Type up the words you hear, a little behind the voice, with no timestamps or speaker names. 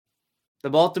The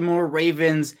Baltimore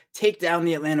Ravens take down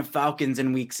the Atlanta Falcons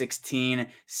in Week 16,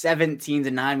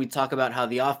 17-9. We talk about how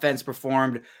the offense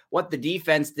performed, what the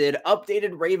defense did,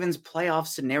 updated Ravens playoff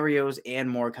scenarios, and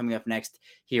more coming up next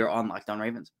here on Locked On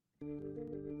Ravens.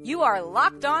 You are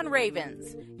Locked On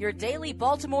Ravens, your daily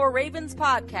Baltimore Ravens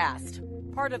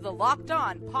podcast, part of the Locked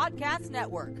On Podcast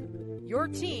Network, your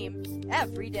team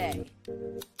every day.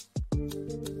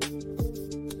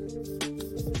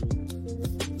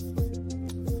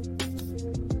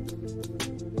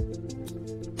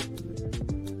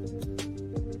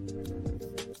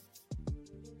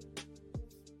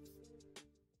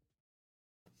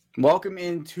 Welcome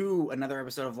into another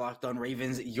episode of Locked On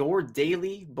Ravens, your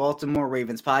daily Baltimore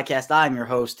Ravens podcast. I'm your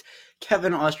host,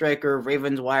 Kevin Ostreicher of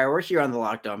Ravens Wire. We're here on the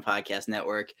Locked On Podcast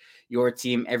Network, your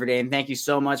team every day. And thank you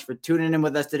so much for tuning in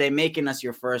with us today, making us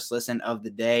your first listen of the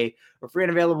day. We're free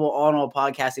and available on all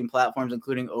podcasting platforms,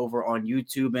 including over on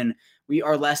YouTube. And we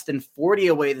are less than 40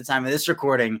 away at the time of this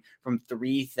recording from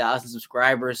 3,000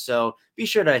 subscribers. So be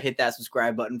sure to hit that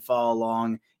subscribe button, follow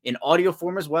along in audio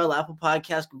form as well. Apple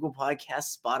Podcasts, Google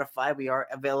Podcasts, Spotify. We are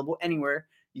available anywhere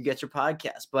you get your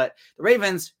podcast. But the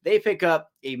Ravens, they pick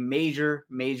up a major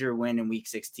win in Week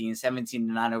 16,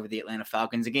 17-9 over the Atlanta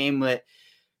Falcons, a game that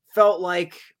felt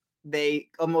like they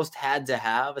almost had to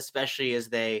have, especially as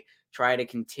they try to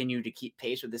continue to keep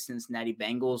pace with the Cincinnati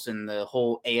Bengals and the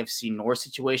whole AFC North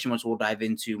situation, which we'll dive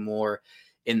into more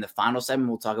in the final segment.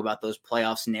 We'll talk about those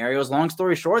playoff scenarios. Long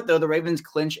story short, though, the Ravens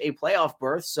clinch a playoff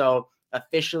berth, so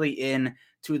officially in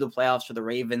to the playoffs for the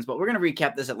Ravens. But we're going to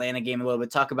recap this Atlanta game a little bit,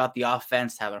 talk about the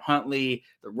offense, Tyler Huntley,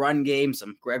 the run game,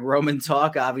 some Greg Roman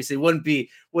talk. Obviously wouldn't be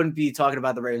talking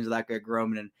about the Ravens without Greg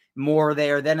Roman, and more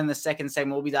there. Then in the second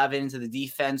segment, we'll be diving into the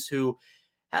defense, who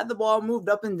had the ball moved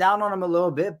up and down on them a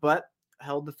little bit, but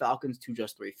held the Falcons to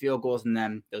just 3 field goals, and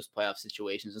then those playoff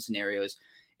situations and scenarios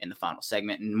in the final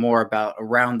segment, and more about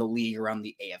around the league, around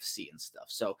the AFC and stuff.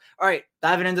 So, all right,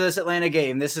 diving into this Atlanta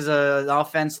game. This is an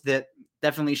offense that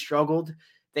definitely struggled.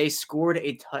 They scored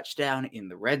a touchdown in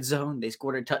the red zone. They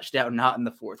scored a touchdown not in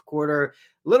the fourth quarter.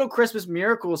 Little Christmas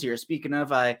miracles here. Speaking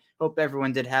of, I hope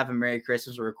everyone did have a Merry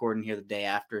Christmas. We're recording here the day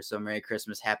after, so Merry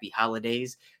Christmas, Happy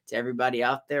Holidays to everybody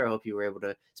out there. I hope you were able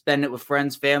to spend it with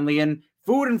friends, family, and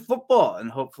food and football. And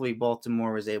hopefully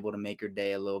Baltimore was able to make your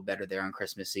day a little better there on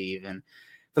Christmas Eve. And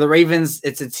for the Ravens,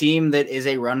 it's a team that is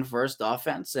a run-first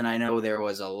offense, and I know there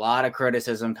was a lot of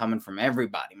criticism coming from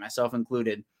everybody, myself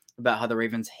included, about how the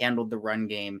Ravens handled the run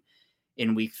game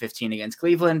in Week 15 against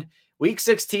Cleveland. Week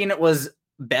 16, it was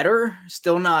better,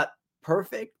 still not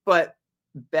perfect, but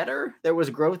better. There was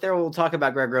growth there. We'll talk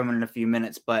about Greg Roman in a few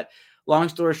minutes, but long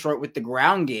story short, with the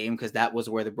ground game, because that was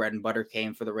where the bread and butter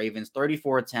came for the Ravens,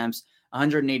 34 attempts,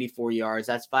 184 yards.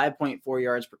 That's 5.4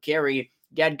 yards per carry.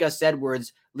 You had Gus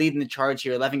Edwards leading the charge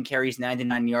here, 11 carries,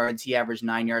 99 yards. He averaged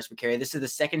 9 yards per carry. This is the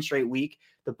second straight week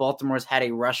the Baltimore's had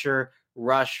a rusher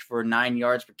rush for 9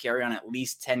 yards per carry on at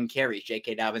least 10 carries.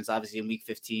 J.K. Dobbins, obviously, in Week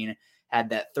 15, had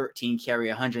that 13 carry,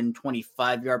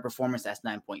 125-yard performance. That's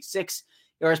 9.6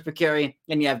 yards per carry.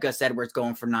 And you have Gus Edwards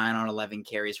going for 9 on 11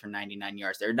 carries for 99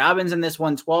 yards there. Dobbins in this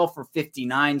one, 12 for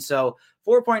 59. So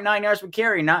 4.9 yards per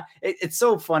carry. It's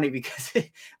so funny because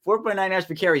 4.9 yards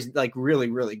per carry is like really,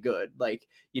 really good. Like,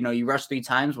 you know, you rush 3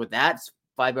 times with that, it's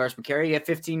 5 yards per carry, you get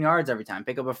 15 yards every time.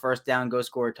 Pick up a first down, go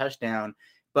score a touchdown.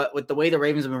 But with the way the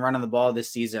Ravens have been running the ball this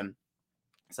season,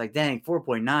 it's like, dang,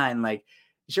 4.9, like,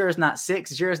 sure it's not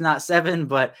 6, sure it's not 7,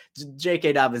 but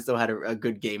J.K. Dobbins still had a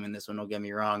good game in this one, don't get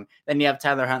me wrong. Then you have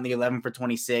Tyler Huntley, 11 for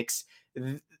 26.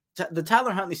 The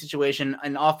Tyler Huntley situation,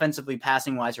 and offensively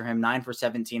passing-wise for him, 9 for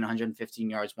 17, 115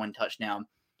 yards, 1 touchdown.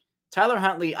 Tyler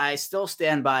Huntley, I still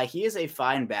stand by. He is a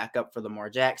fine backup for Lamar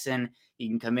Jackson. He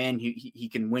can come in. He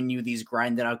can win you these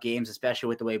grinded-out games, especially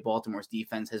with the way Baltimore's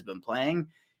defense has been playing.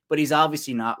 But he's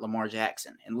obviously not Lamar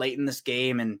Jackson. And late in this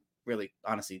game, and really,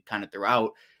 honestly, kind of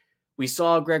throughout, we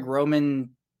saw Greg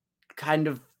Roman kind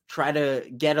of try to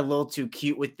get a little too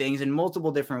cute with things in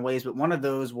multiple different ways. But one of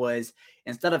those was,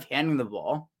 instead of handing the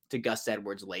ball to Gus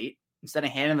Edwards late, instead of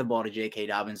handing the ball to J.K.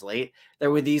 Dobbins late,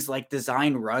 there were these like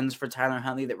design runs for Tyler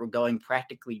Huntley that were going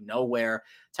practically nowhere.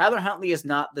 Tyler Huntley is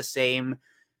not the same.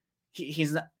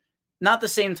 He's not the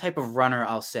same type of runner,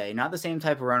 I'll say. Not the same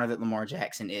type of runner that Lamar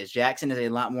Jackson is. Jackson is a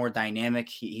lot more dynamic.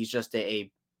 He's just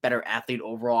a better athlete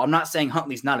overall. I'm not saying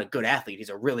Huntley's not a good athlete. He's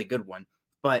a really good one.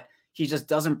 But he just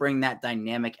doesn't bring that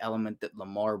dynamic element that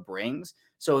Lamar brings.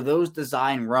 So those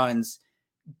design runs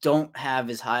don't have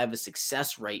as high of a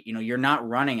success rate. You know, you're not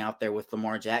running out there with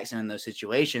Lamar Jackson in those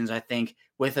situations. I think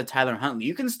with a Tyler Huntley,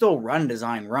 you can still run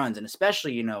design runs. And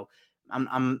especially, you know,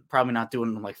 I'm probably not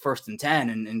doing like 1st and 10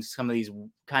 and some of these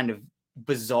kind of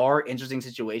bizarre, interesting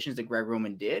situations that Greg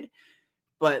Roman did.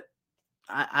 but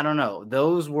I don't know.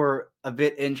 Those were a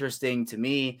bit interesting to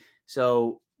me.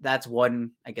 So that's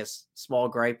one, I guess, small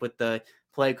gripe with the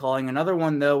play calling. Another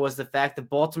one, though, was the fact that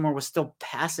Baltimore was still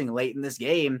passing late in this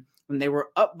game when they were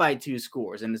up by 2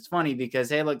 scores. And it's funny because,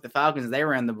 hey, look, the Falcons, they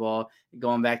ran the ball.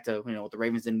 Going back to, what the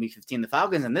Ravens did in Week 15, the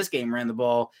Falcons in this game ran the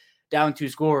ball down 2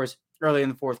 scores early in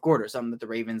the fourth quarter, something that the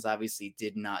Ravens obviously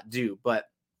did not do. But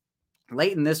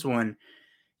late in this one,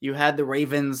 you had the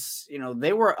Ravens,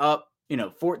 they were up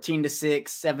 14-6,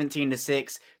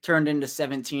 17-6, turned into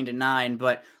 17-9.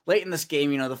 But late in this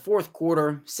game, the fourth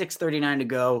quarter, 6:39 to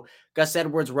go. Gus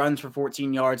Edwards runs for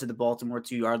 14 yards at the Baltimore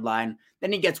 2-yard line.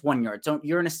 Then he gets 1 yard. So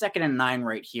you're in a 2nd and 9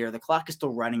 right here. The clock is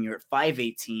still running. You're at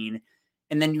 5:18.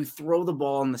 And then you throw the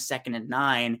ball in the 2nd and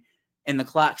 9, and the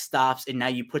clock stops, and now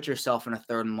you put yourself in a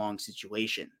 3rd and long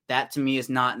situation. That, to me, is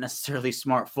not necessarily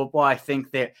smart football. I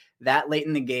think that late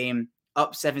in the game,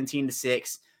 up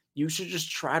 17-6, you should just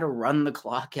try to run the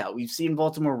clock out. We've seen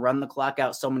Baltimore run the clock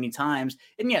out so many times.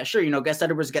 And yeah, sure, Gus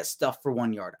Edwards gets stuffed for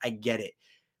 1 yard. I get it.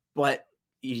 But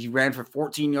he ran for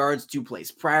 14 yards 2 plays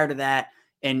prior to that.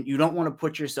 And you don't want to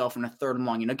put yourself in a 3rd and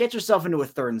long. Get yourself into a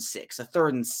 3rd and 6, a 3rd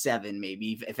and 7,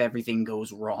 maybe, if everything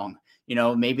goes wrong.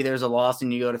 Maybe there's a loss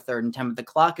and you go to 3rd and 10, but the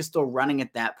clock is still running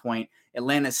at that point.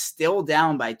 Atlanta's still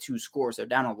down by 2 scores. They're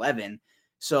down 11.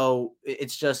 So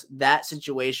it's just that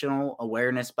situational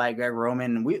awareness by Greg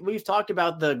Roman. We've talked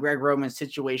about the Greg Roman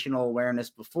situational awareness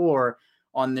before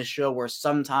on this show, where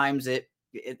sometimes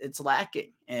it's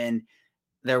lacking, and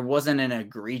there wasn't an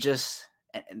egregious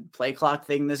play clock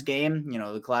thing this game.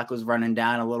 The clock was running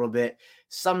down a little bit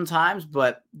sometimes,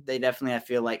 but they definitely, I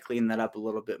feel like, cleaned that up a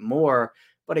little bit more.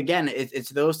 But again, it's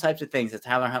those types of things. It's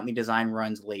Tyler Huntley design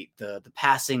runs late, the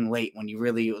passing late when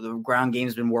the ground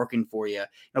game's been working for you.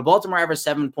 Baltimore averaged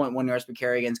 7.1 yards per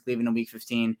carry against Cleveland in Week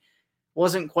 15.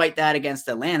 Wasn't quite that against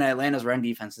Atlanta. Atlanta's run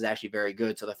defense is actually very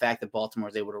good. So the fact that Baltimore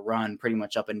was able to run pretty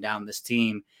much up and down this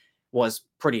team was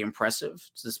pretty impressive,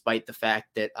 despite the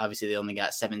fact that obviously they only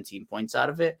got 17 points out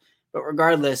of it. But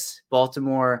regardless,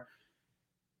 Baltimore,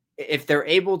 if they're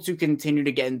able to continue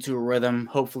to get into a rhythm,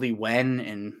 hopefully when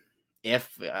and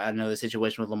if, I know the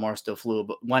situation with Lamar is still fluid,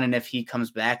 but when and if he comes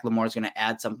back, Lamar's going to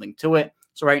add something to it.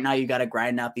 So right now you got to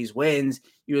grind out these wins.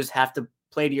 You just have to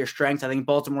play to your strengths. I think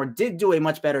Baltimore did do a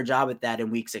much better job at that in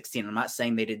Week 16. I'm not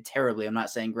saying they did terribly. I'm not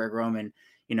saying Greg Roman,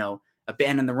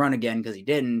 abandoned the run again, because he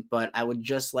didn't, but I would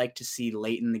just like to see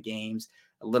late in the games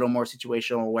a little more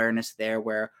situational awareness there,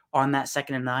 where on that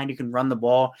 2nd and 9, you can run the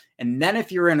ball. And then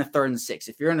if you're in a 3rd and 6,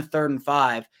 if you're in a 3rd and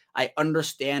 5, I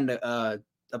understand a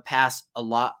pass a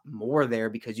lot more there,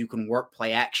 because you can work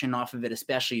play action off of it,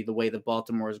 especially the way the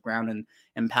Baltimore is grounding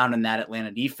and pounding that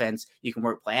Atlanta defense. You can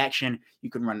work play action. You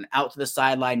can run it out to the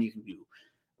sideline. You can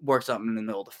work something in the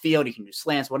middle of the field. You can do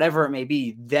slants, whatever it may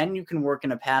be. Then you can work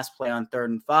in a pass play on 3rd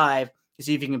and 5 to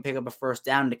see if you can pick up a 1st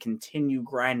down to continue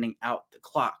grinding out the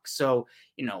clock. So,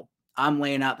 I'm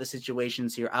laying out the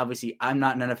situations here. Obviously, I'm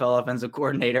not an NFL offensive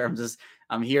coordinator.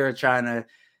 I'm here trying to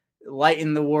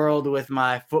lighten the world with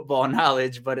my football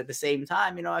knowledge, but at the same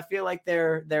time, I feel like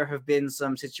there have been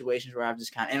some situations where I've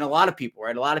just and a lot of people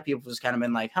just kind of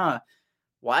been like,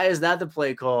 why is that the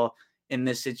play call in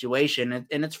this situation?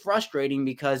 And it's frustrating,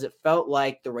 because it felt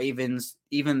like the Ravens,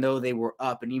 even though they were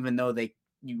up, and even though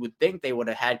you would think they would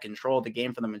have had control of the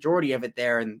game for the majority of it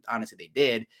there, and honestly they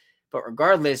did, but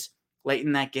regardless, late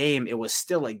in that game, it was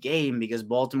still a game, because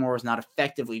Baltimore was not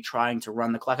effectively trying to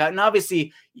run the clock out. And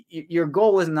obviously, your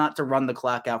goal is not to run the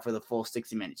clock out for the full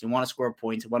 60 minutes. You want to score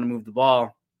points, you want to move the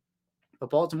ball. But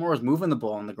Baltimore was moving the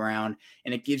ball on the ground,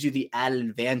 and it gives you the added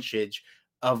advantage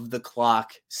of the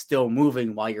clock still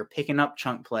moving while you're picking up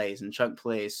chunk plays.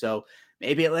 So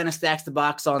maybe Atlanta stacks the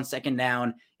box on 2nd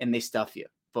down and they stuff you.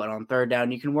 But on 3rd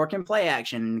down, you can work in play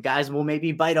action. Guys will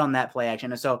maybe bite on that play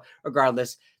action. And so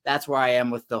regardless, that's where I am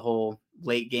with the whole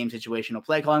late game situational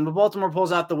play calling. But Baltimore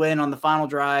pulls out the win on the final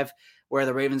drive, where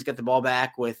the Ravens get the ball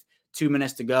back with 2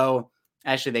 minutes to go.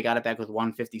 Actually, they got it back with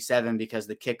 1:57 because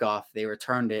the kickoff, they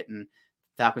returned it, and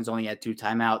Falcons only had 2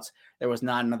 timeouts. There was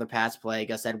not another pass play.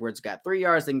 Gus Edwards got 3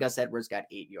 yards, then Gus Edwards got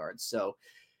 8 yards. So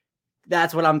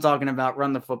that's what I'm talking about.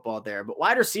 Run the football there. But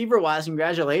wide receiver wise,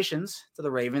 congratulations to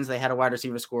the Ravens. They had a wide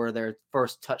receiver score their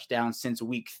first touchdown since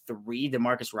Week 3.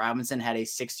 Demarcus Robinson had a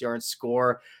 6-yard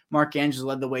score. Mark Andrews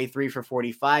led the way, 3 for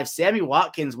 45. Sammy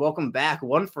Watkins, welcome back,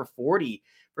 1 for 40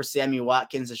 for Sammy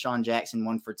Watkins. Deshaun Jackson,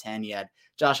 1 for 10. You had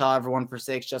Josh Oliver, 1 for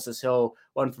 6. Justice Hill,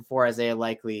 1 for 4. Isaiah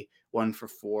Likely, 1 for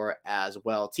 4 as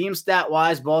well. Team stat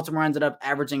wise, Baltimore ended up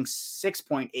averaging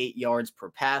 6.8 yards per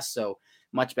pass. So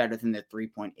much better than the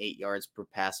 3.8 yards per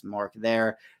pass mark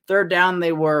there. 3rd down,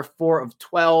 they were 4 of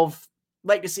 12.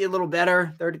 like to see a little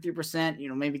better,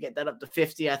 33%, maybe get that up to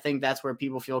 50. I think that's where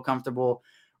people feel comfortable.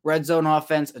 Red zone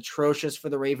offense, atrocious for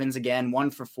the Ravens again,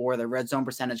 1 for 4. The red zone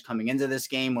percentage coming into this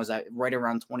game was right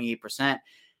around 28%.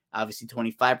 Obviously,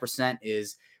 25%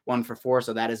 is 1 for 4,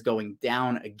 so that is going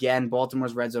down again.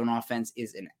 Baltimore's red zone offense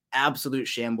is in absolute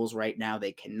shambles right now.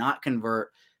 They cannot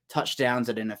convert touchdowns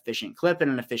at an efficient clip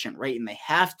and an efficient rate, and they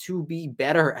have to be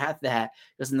better at that,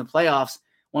 because in the playoffs,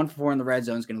 1 for 4 in the red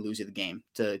zone is going to lose you the game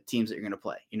to teams that you're going to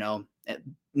play.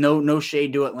 No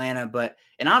shade to Atlanta,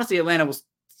 and honestly, Atlanta was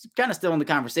kind of still in the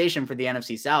conversation for the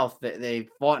NFC South. They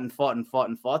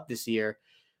fought this year,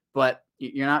 but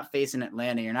you're not facing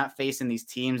Atlanta. You're not facing these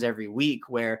teams every week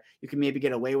where you can maybe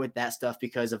get away with that stuff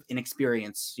because of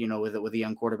inexperience, with a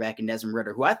young quarterback in Desmond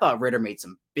Ridder, who I thought Ridder made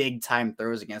some big time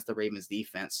throws against the Ravens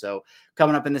defense. So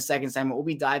coming up in the second segment, we'll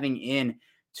be diving in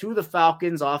to the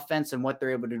Falcons offense and what they're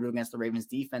able to do against the Ravens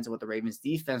defense and what the Ravens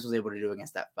defense was able to do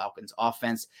against that Falcons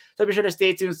offense. So be sure to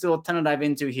stay tuned. Still a ton to dive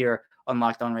into here on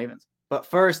Locked On Ravens. But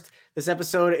first, this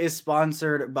episode is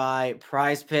sponsored by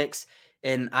Prize Picks.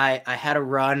 And I had a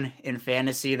run in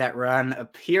fantasy. That run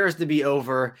appears to be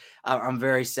over. I'm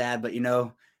very sad, but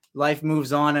life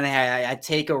moves on, and I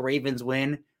take a Ravens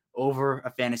win over a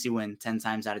fantasy win 10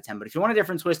 times out of 10. But if you want a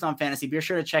different twist on fantasy, be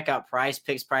sure to check out Prize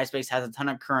Picks. Prize Picks has a ton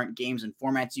of current games and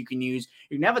formats you can use.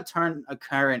 You can have a ton of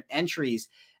current entries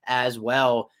as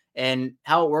well. And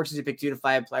how it works is you pick 2 to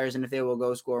 5 players, and if they will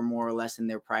go score more or less than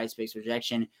their Prize Picks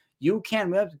projection, you can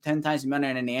win up to 10 times the amount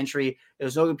in an entry.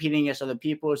 There's no competing against other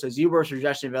people. So zero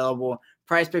suggestion available.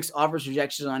 Prize Picks offers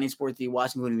projections on any sport that you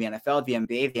watch, including the NFL, the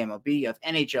NBA, the MLB, of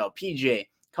NHL, PGA,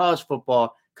 college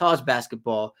football, college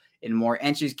basketball, and more.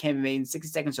 Entries can be made in 60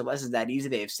 seconds or less. Is that easy.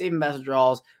 They have saving best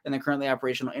withdrawals, and they're currently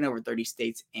operational in over 30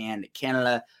 states and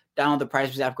Canada. Download the Prize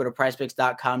Picks app. Go to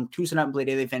prizepicks.com to sign up and play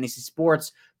daily fantasy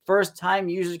sports. First-time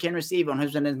users can receive 100%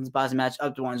 instant deposit match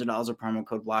up to $100 with promo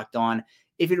code Locked On.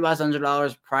 If you deposit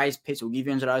 $100, Prize Picks will give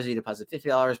you $100. If you deposit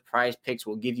 $50, Prize Picks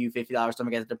will give you $50. Don't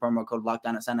forget the promo code Locked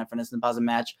On and sign up for an instant deposit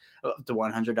match up to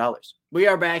 $100. We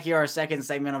are back here, our second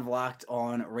segment of Locked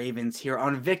On Ravens here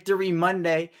on Victory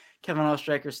Monday. Kevin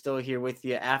Oestreicher still here with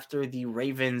you after the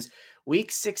Ravens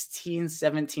Week 16,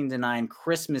 17-9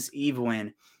 Christmas Eve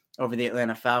win over the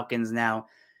Atlanta Falcons. Now,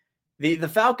 the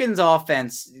Falcons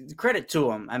offense, credit to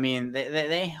them. I mean,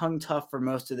 they hung tough for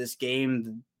most of this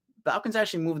game. Falcons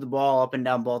actually moved the ball up and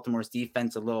down Baltimore's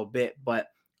defense a little bit, but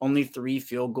only 3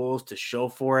 field goals to show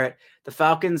for it. The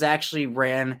Falcons actually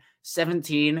ran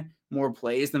 17 more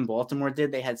plays than Baltimore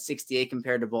did. They had 68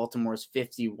 compared to Baltimore's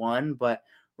 51, but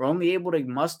were only able to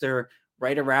muster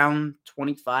right around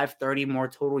 25, 30 more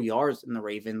total yards than the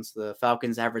Ravens. The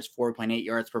Falcons averaged 4.8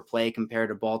 yards per play compared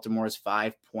to Baltimore's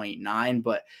 5.9,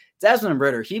 but Desmond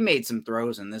Ridder, he made some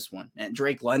throws in this one, and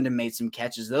Drake London made some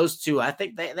catches. Those two, I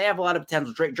think they have a lot of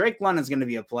potential. Drake London's going to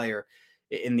be a player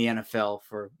in the NFL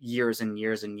for years and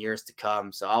years and years to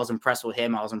come. So I was impressed with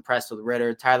him. I was impressed with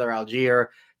Ridder. Tyler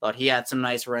Algier, thought he had some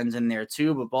nice runs in there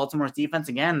too. But Baltimore's defense,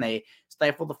 again, they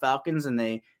stifled the Falcons, and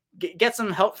they get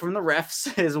some help from the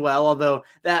refs as well. Although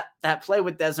that play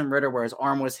with Desmond Ridder where his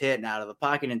arm was hit and out of the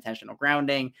pocket, intentional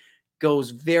grounding,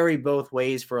 goes very both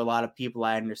ways for a lot of people.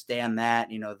 I understand that,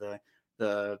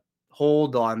 the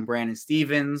hold on Brandon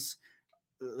Stevens,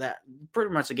 that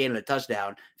pretty much negated a touchdown.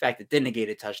 In fact, it did negate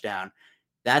a touchdown.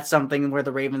 That's something where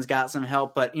the Ravens got some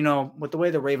help. But, with the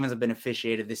way the Ravens have been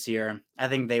officiated this year, I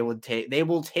think they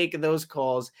will take those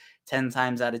calls 10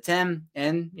 times out of 10.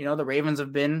 And, the Ravens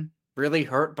have been really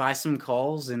hurt by some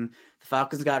calls, and the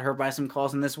Falcons got hurt by some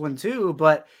calls in this one too.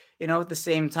 But, at the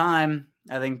same time,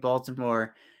 I think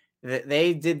Baltimore,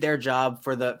 they did their job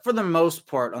for the most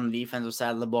part on the defensive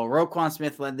side of the ball. Roquan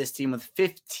Smith led this team with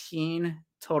 15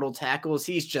 total tackles.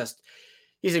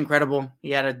 He's incredible.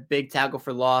 He had a big tackle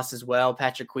for loss as well.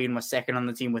 Patrick Queen was second on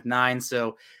the team with 9.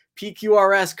 So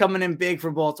PQRS coming in big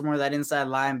for Baltimore, that inside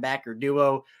linebacker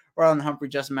duo. Marlon Humphrey,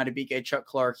 Justin Madubuike, Chuck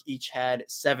Clark each had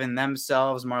 7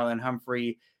 themselves. Marlon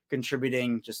Humphrey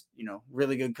contributing just,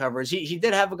 really good coverage. He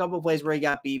did have a couple of plays where he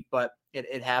got beat, but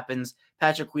it happens.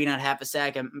 Patrick Queen had half a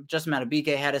sack. Justin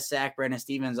Madubuike had a sack. Brandon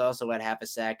Stevens also had half a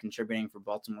sack, contributing for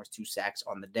Baltimore's 2 sacks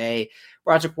on the day.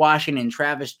 Roderick Washington,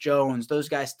 Travis Jones, those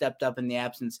guys stepped up in the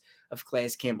absence of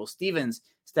Calais Campbell-Stevens,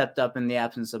 stepped up in the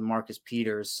absence of Marcus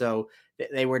Peters. So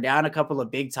they were down a couple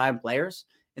of big-time players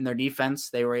in their defense.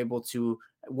 They were able to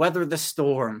weather the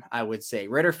storm, I would say.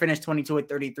 Ridder finished 22 at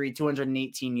 33,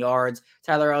 218 yards.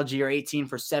 Tyler Algier, 18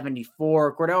 for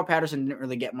 74. Cordell Patterson didn't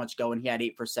really get much going. He had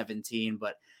 8 for 17,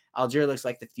 but Algier looks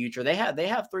like the future. They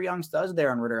have 3 young studs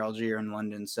there in Ridder, Algier, and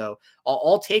London. So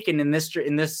all taken in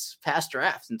this past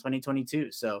draft in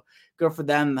 2022. So good for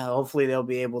them. Hopefully they'll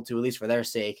be able to, at least for their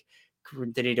sake,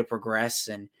 continue to progress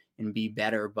and be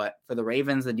better. But for the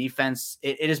Ravens, the defense,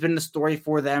 it has been the story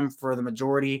for them for the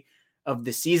majority of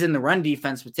the season, the run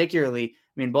defense particularly.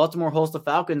 I mean, Baltimore holds the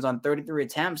Falcons on 33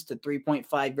 attempts to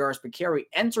 3.5 yards per carry.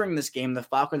 Entering this game, the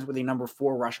Falcons were the number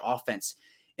 4 rush offense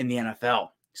in the NFL.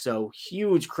 So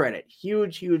huge credit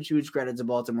to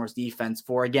Baltimore's defense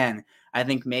for, again, I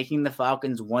think making the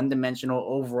Falcons one-dimensional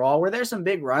overall. Were there some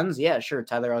big runs? Yeah, sure.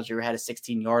 Tyler Algier had a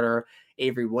 16-yarder.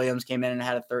 Avery Williams came in and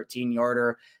had a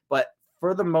 13-yarder. But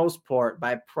for the most part,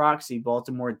 by proxy,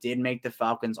 Baltimore did make the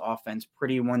Falcons offense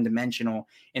pretty one-dimensional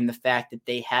in the fact that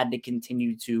they had to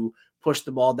continue to push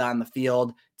the ball down the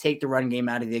field, take the run game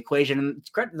out of the equation.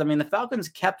 And I mean, the Falcons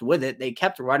kept with it. They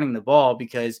kept running the ball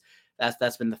because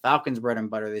that's been the Falcons' bread and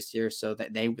butter this year, so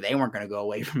that they weren't going to go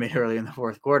away from it early in the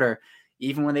fourth quarter,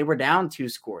 even when they were down 2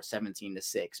 scores,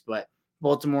 17-6. But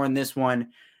Baltimore in this one,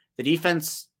 the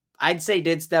defense, I'd say,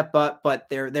 did step up, but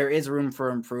there is room for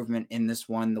improvement in this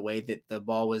one, the way that the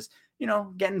ball was,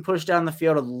 getting pushed down the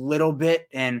field a little bit,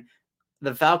 and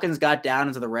the Falcons got down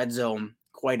into the red zone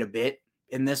quite a bit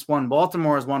in this one.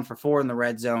 Baltimore is 1 for 4 in the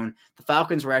red zone. The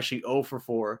Falcons were actually 0 for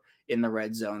 4 in the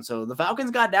red zone. So the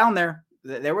Falcons got down there.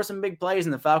 There were some big plays,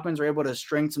 and the Falcons were able to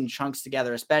string some chunks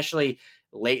together, especially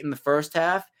late in the first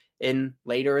half and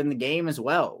later in the game as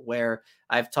well, where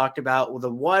I've talked about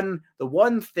the one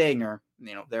thing, or,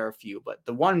 there are a few, but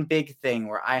the one big thing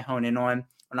where I hone in on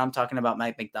when I'm talking about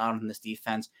Mike Macdonald and this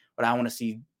defense, what I want to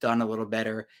see done a little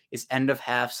better is end of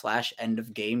half / end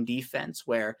of game defense,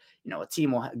 where, a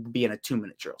team will be in a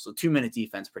 2-minute drill. So 2-minute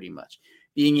defense, pretty much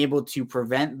being able to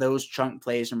prevent those chunk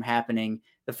plays from happening.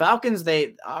 The Falcons,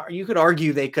 you could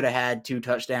argue they could have had 2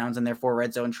 touchdowns in their 4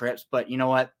 red zone trips, but you know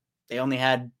what? They only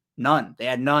had none. They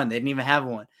had none. They didn't even have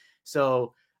one.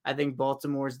 So I think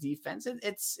Baltimore's defense,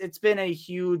 it's been a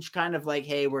huge kind of like,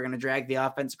 hey, we're going to drag the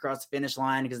offense across the finish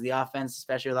line, because the offense,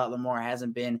 especially without Lamar,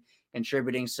 hasn't been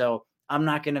contributing. So I'm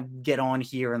not going to get on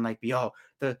here and be,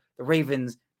 the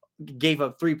Ravens gave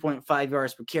up 3.5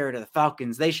 yards per carry to the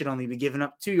Falcons. They should only be giving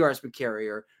up 2 yards per carry.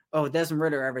 Or, Desmond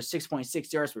Ridder averaged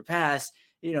 6.6 yards per pass.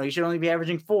 You should only be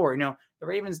averaging 4. The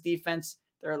Ravens defense,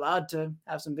 they're allowed to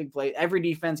have some big plays. Every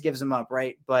defense gives them up,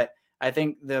 right? But I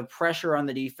think the pressure on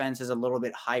the defense is a little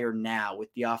bit higher now,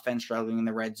 with the offense struggling in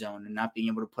the red zone and not being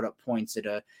able to put up points at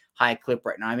a high clip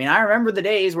right now. I mean, I remember the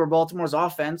days where Baltimore's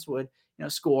offense would,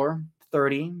 score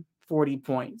 30, 40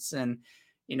 points, and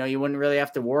you wouldn't really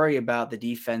have to worry about the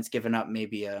defense giving up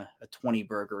maybe a 20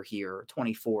 burger here or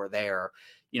 24 there.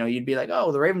 You'd be like,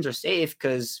 oh, the Ravens are safe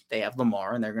because they have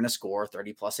Lamar and they're going to score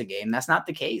 30 plus a game. That's not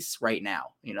the case right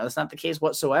now. That's not the case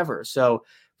whatsoever. So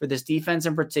for this defense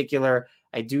in particular,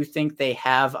 I do think they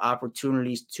have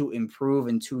opportunities to improve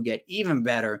and to get even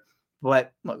better.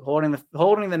 But look,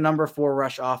 holding the number 4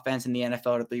 rush offense in the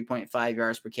NFL to 3.5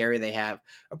 yards per carry, they have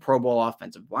a Pro Bowl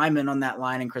offensive lineman on that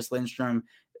line, and Chris Lindstrom.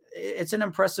 It's an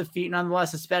impressive feat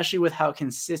nonetheless, especially with how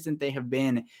consistent they have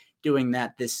been doing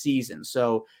that this season.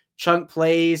 So chunk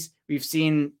plays, we've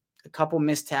seen a couple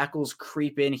missed tackles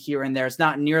creep in here and there. It's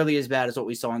not nearly as bad as what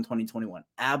we saw in 2021.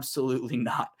 Absolutely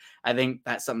not. I think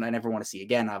that's something I never want to see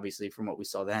again, obviously, from what we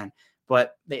saw then.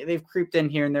 But they've creeped in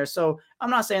here and there. So I'm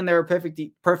not saying they're a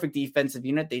perfect defensive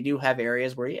unit. They do have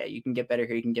areas where, you can get better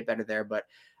here, you can get better there. But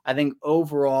I think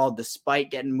overall,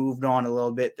 despite getting moved on a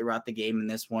little bit throughout the game in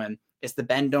this one, it's the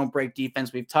bend, don't break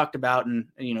defense we've talked about. And,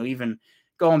 even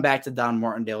going back to Don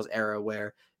Martindale's era,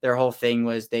 where their whole thing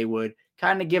was they would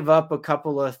kind of give up a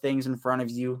couple of things in front of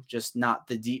you, just not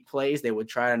the deep plays. They would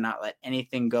try to not let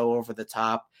anything go over the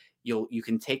top. You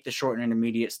can take the short and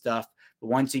intermediate stuff, but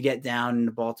once you get down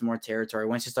into Baltimore territory,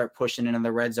 once you start pushing into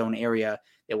the red zone area,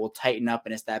 it will tighten up,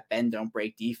 and it's that bend, don't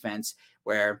break defense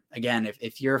where, again,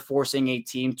 if you're forcing a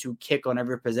team to kick on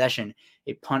every possession,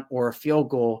 a punt or a field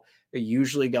goal, they're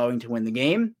usually going to win the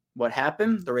game. What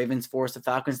happened? The Ravens forced the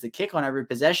Falcons to kick on every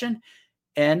possession,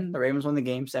 and the Ravens won the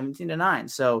game 17-9.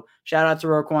 So shout out to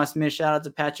Roquan Smith, shout out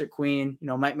to Patrick Queen,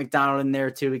 Mike Macdonald in there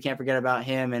too. We can't forget about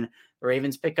him. And the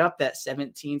Ravens pick up that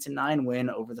 17-9 win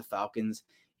over the Falcons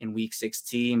in week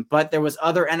 16. But there was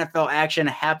other NFL action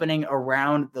happening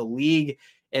around the league,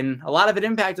 and a lot of it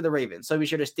impacted the Ravens. So be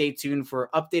sure to stay tuned for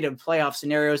updated playoff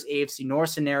scenarios, AFC North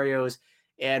scenarios,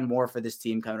 and more for this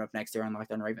team coming up next here on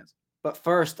Locked On Ravens. But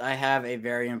first, I have a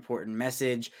very important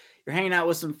message. You're hanging out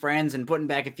with some friends and putting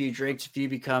back a few drinks. A few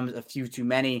becomes a few too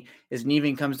many. As an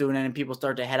evening comes to an end and people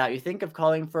start to head out, you think of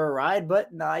calling for a ride,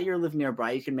 but nah, you're living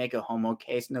nearby. You can make it home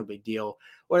okay. It's no big deal.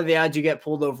 What are the odds you get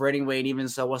pulled over anyway? And even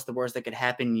so, what's the worst that could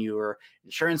happen? Your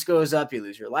insurance goes up, you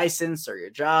lose your license or your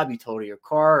job, you total your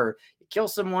car, or you kill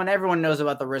someone. Everyone knows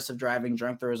about the risks of driving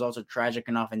drunk. The results are tragic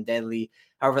and often deadly.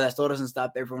 However, that still doesn't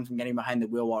stop everyone from getting behind the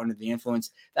wheel while under the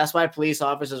influence. That's why police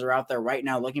officers are out there right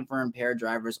now looking for impaired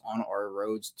drivers on our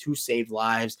roads to save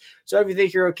lives. So if you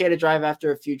think you're okay to drive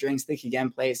after a few drinks, think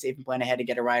again, play it safe and plan ahead to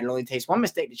get a ride. It only takes one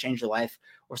mistake to change your life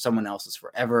or someone else's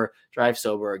forever. Drive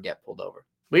sober or get pulled over.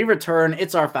 We return.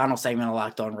 It's our final segment of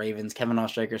Locked On Ravens. Kevin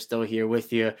Oestreicher still here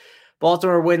with you.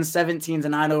 Baltimore wins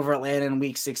 17-9 over Atlanta in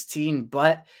Week 16,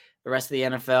 but the rest of the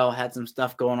NFL had some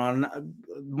stuff going on.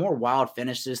 More wild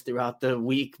finishes throughout the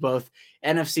week, both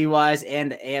NFC-wise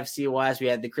and AFC-wise. We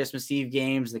had the Christmas Eve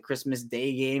games, the Christmas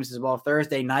Day games as well.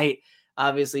 Thursday night,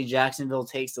 obviously, Jacksonville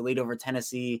takes the lead over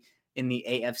Tennessee in the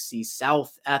AFC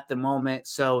South at the moment.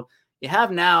 So you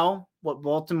have now what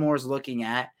Baltimore's looking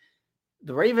at.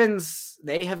 The Ravens,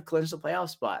 they have clinched a playoff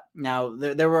spot. Now,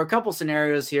 there were a couple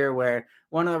scenarios here where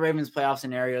one of the Ravens' playoff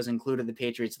scenarios included the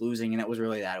Patriots losing, and it was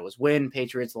really that. It was win,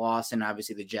 Patriots lost, and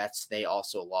obviously the Jets, they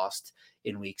also lost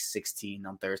in Week 16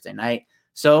 on Thursday night.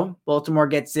 So Baltimore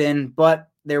gets in, but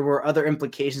there were other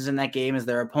implications in that game as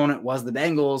their opponent was the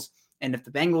Bengals, and if the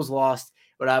Bengals lost,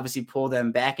 it would obviously pull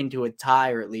them back into a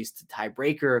tie, or at least a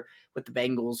tiebreaker with the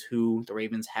Bengals, who the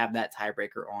Ravens have that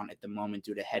tiebreaker on at the moment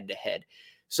due to head-to-head.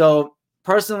 So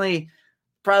personally,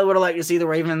 probably would have liked to see the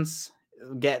Ravens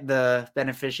get the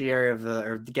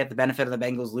get the benefit of the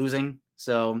Bengals losing.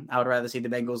 So I would rather see the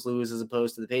Bengals lose as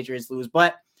opposed to the Patriots lose.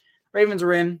 But Ravens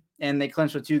are in, and they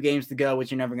clinched with 2 games to go,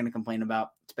 which you're never going to complain about,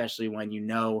 especially when you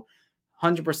know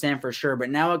 100% for sure.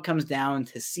 But now it comes down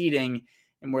to seeding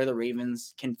and where the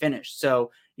Ravens can finish.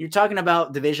 So you're talking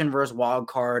about division versus wild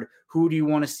card. Who do you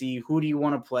want to see? Who do you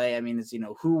want to play? I mean, it's,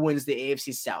 who wins the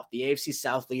AFC South? The AFC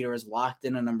South leader is locked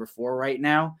in at number 4 right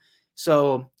now.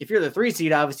 So if you're the 3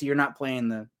 seed, obviously you're not playing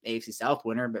the AFC South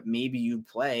winner, but maybe you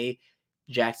play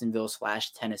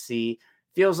Jacksonville/Tennessee.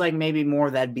 Feels like maybe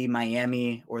more that'd be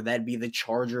Miami, or that'd be the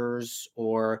Chargers,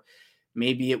 or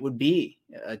maybe it would be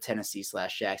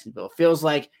Tennessee/Jacksonville. Feels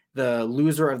like the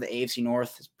loser of the AFC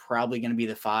North is probably going to be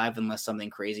the 5 unless something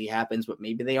crazy happens, but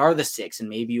maybe they are the 6, and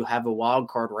maybe you have a wild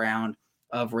card round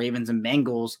of Ravens and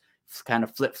Bengals kind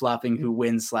of flip-flopping who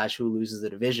wins/who loses the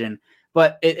division.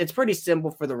 But it's pretty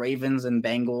simple for the Ravens and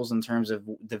Bengals in terms of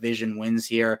division wins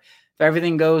here. If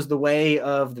everything goes the way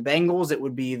of the Bengals, it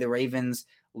would be the Ravens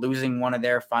losing one of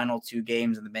their final 2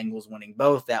 games and the Bengals winning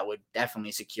both. That would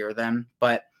definitely secure them.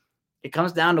 But it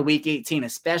comes down to Week 18,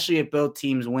 especially if both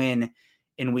teams win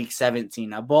in Week 17.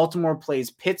 Now, Baltimore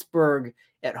plays Pittsburgh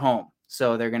at home,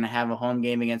 so they're going to have a home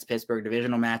game against Pittsburgh,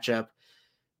 divisional matchup.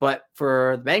 But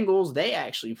for the Bengals, they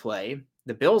actually play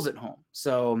the Bills at home.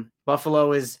 So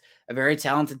Buffalo is a very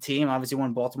talented team. Obviously,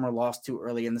 one Baltimore lost to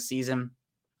early in the season.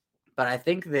 But I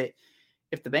think that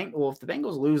if the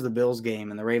Bengals lose the Bills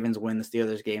game and the Ravens win the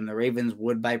Steelers game, the Ravens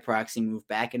would by proxy move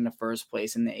back into first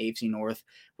place in the AFC North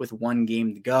with 1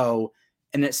 game to go.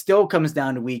 And it still comes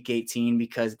down to Week 18,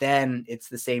 because then it's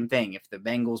the same thing. If the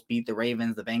Bengals beat the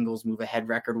Ravens move ahead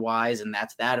record-wise, and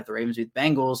that's that. If the Ravens beat the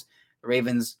Bengals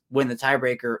win the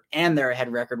tiebreaker, and they're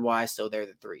ahead record-wise, so they're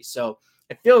the 3. So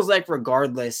it feels like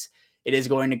regardless, it is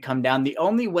going to come down. The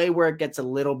only way where it gets a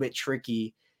little bit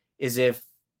tricky is if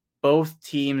both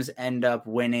teams end up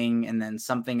winning and then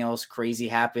something else crazy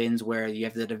happens where you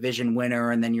have the division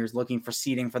winner and then you're looking for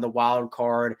seeding for the wild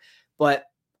card. But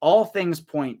all things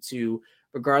point to,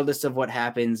 regardless of what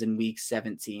happens in Week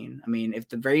 17, I mean, if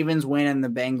the Ravens win and the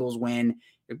Bengals win,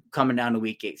 you're coming down to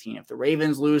Week 18. If the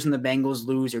Ravens lose and the Bengals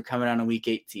lose, you're coming down to Week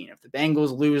 18. If the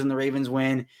Bengals lose and the Ravens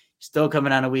win, you're still coming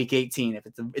down to Week 18. If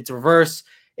it's reverse,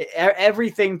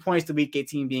 everything points to Week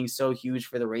 18 being so huge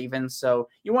for the Ravens. So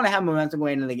you want to have momentum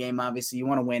going into the game. Obviously, you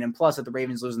want to win. And plus, if the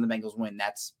Ravens lose and the Bengals win,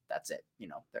 that's it.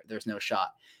 There's no shot,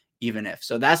 even if.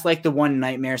 So that's like the one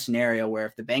nightmare scenario where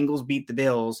if the Bengals beat the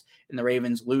Bills and the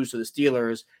Ravens lose to the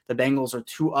Steelers, the Bengals are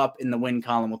 2 up in the win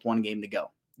column with 1 game to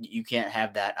go. You can't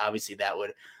have that. Obviously, that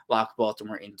would lock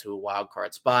Baltimore into a wild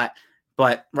card spot.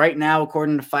 But right now,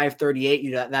 according to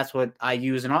 538, that's what I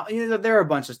use. And there are a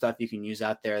bunch of stuff you can use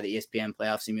out there, the ESPN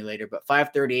playoff simulator. But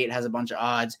 538 has a bunch of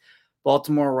odds.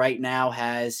 Baltimore right now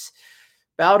has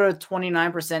about a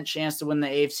 29% chance to win the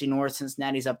AFC North.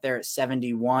 Cincinnati's up there at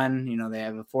 71. They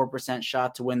have a 4%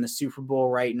 shot to win the Super Bowl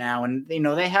right now. And,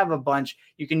 they have a bunch.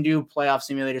 You can do playoff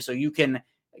simulator, so you can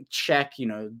check,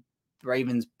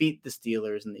 Ravens beat the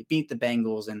Steelers and they beat the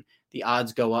Bengals, and the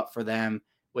odds go up for them,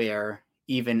 where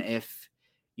even if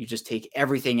you just take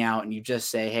everything out and you just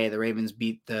say, hey, the Ravens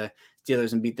beat the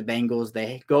Steelers and beat the Bengals,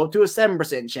 they go up to a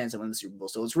 7% chance to win the Super Bowl.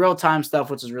 So it's real-time stuff,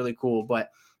 which is really cool. But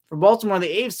for Baltimore, the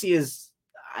AFC is,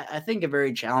 I think, a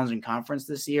very challenging conference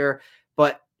this year,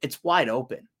 but it's wide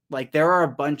open. Like, there are a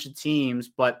bunch of teams,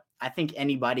 but I think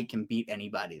anybody can beat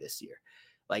anybody this year.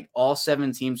 Like all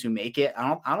 7 teams who make it,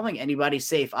 I don't think anybody's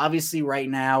safe. Obviously, right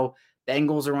now,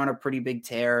 Bengals are on a pretty big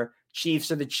tear.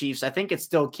 Chiefs are the Chiefs. I think it's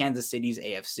still Kansas City's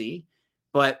AFC,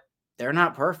 but they're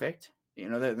not perfect.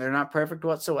 They're not perfect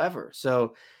whatsoever.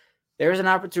 So there's an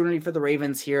opportunity for the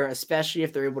Ravens here, especially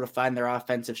if they're able to find their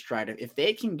offensive stride. If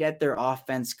they can get their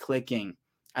offense clicking,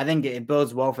 I think it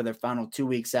bodes well for their final 2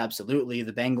 weeks. Absolutely.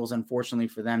 The Bengals, unfortunately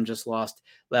for them, just lost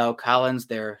La'el Collins,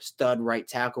 their stud right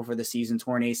tackle for the season,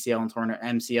 torn ACL and torn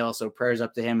MCL. So prayers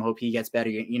up to him. Hope he gets better.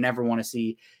 You never want to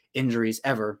see injuries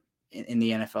ever in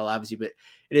the NFL, obviously, but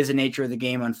it is the nature of the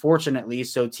game, unfortunately.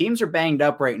 So teams are banged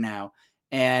up right now.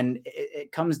 And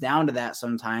it comes down to that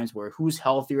sometimes, where who's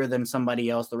healthier than somebody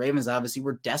else. The Ravens obviously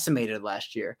were decimated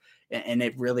last year, and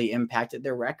it really impacted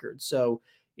their record. So,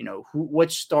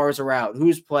 which stars are out,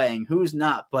 who's playing, who's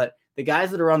not. But the guys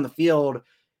that are on the field,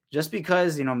 just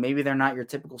because, maybe they're not your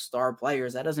typical star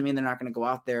players, that doesn't mean they're not going to go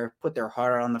out there, put their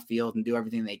heart out on the field and do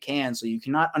everything they can. So you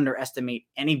cannot underestimate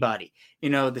anybody. The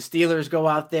Steelers go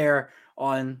out there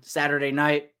on Saturday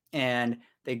night and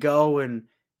they go and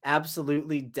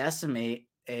absolutely decimate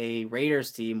a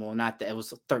Raiders team. Well, not that it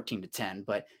was 13-10,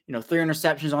 but 3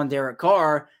 interceptions on Derek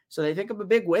Carr. So they pick up a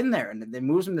big win there, and they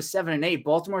moves them to 7-8.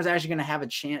 Baltimore is actually going to have a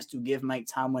chance to give Mike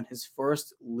Tomlin his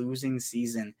first losing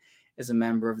season as a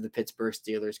member of the Pittsburgh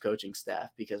Steelers coaching staff,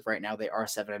 because right now they are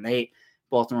 7-8.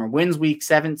 Baltimore wins week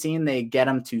 17. They get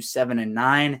them to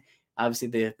 7-9. Obviously,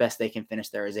 the best they can finish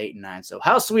there is 8-9. So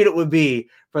how sweet it would be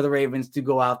for the Ravens to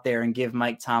go out there and give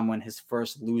Mike Tomlin his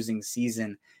first losing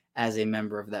season as a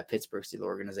member of that Pittsburgh Steelers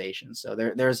organization. So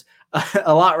there's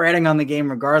a lot riding on the game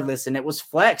regardless. And it was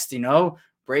flexed,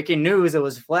 breaking news. It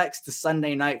was flexed to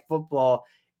Sunday Night Football,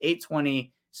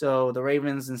 8:20. So the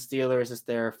Ravens and Steelers, is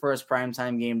their first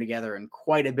primetime game together in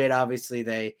quite a bit. Obviously,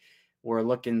 they were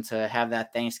looking to have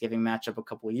that Thanksgiving matchup a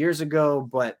couple of years ago,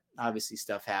 but obviously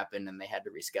stuff happened and they had to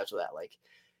reschedule that like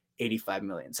 85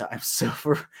 million times. So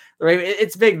for the Ravens,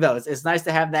 it's big though. It's nice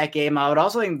to have that game. I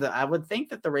would think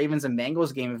that the Ravens and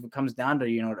Bengals game, if it comes down to,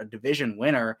 a division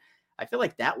winner, I feel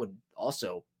like that would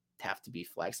also have to be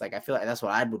flexed. Like, I feel like that's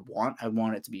what I would want. I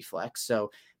want it to be flexed.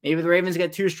 So maybe the Ravens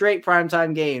get 2 straight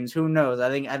primetime games. Who knows? I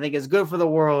think it's good for the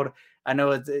world. I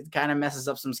know it kind of messes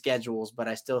up some schedules, but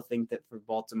I still think that for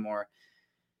Baltimore,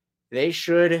 they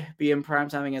should be in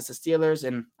primetime against the Steelers,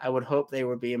 and I would hope they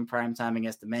would be in primetime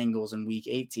against the Bengals in Week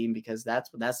 18, because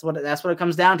that's what it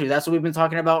comes down to. That's what we've been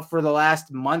talking about for the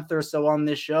last month or so on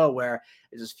this show, where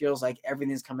it just feels like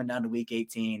everything's coming down to Week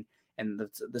 18, and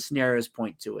the scenarios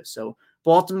point to it. So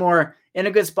Baltimore in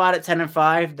a good spot at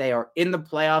 10-5. They are in the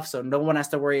playoffs, so no one has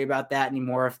to worry about that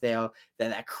anymore. If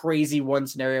that crazy one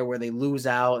scenario where they lose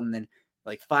out and then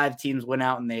like 5 teams win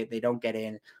out and they don't get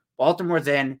in, Baltimore's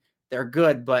in. They're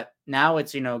good, but now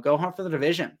it's, go hunt for the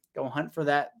division. Go hunt for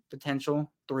that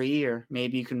potential 3, or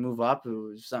maybe you can move up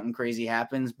if something crazy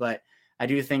happens. But I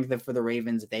do think that for the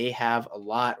Ravens, they have a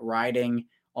lot riding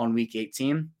on Week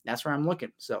 18. That's where I'm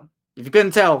looking. So if you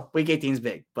couldn't tell, Week 18 is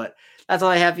big. But that's all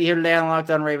I have for you here today on Locked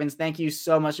On Ravens. Thank you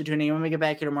so much for tuning in. When we get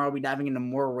back here tomorrow, we'll be diving into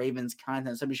more Ravens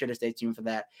content. So be sure to stay tuned for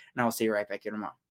that. And I'll see you right back here tomorrow.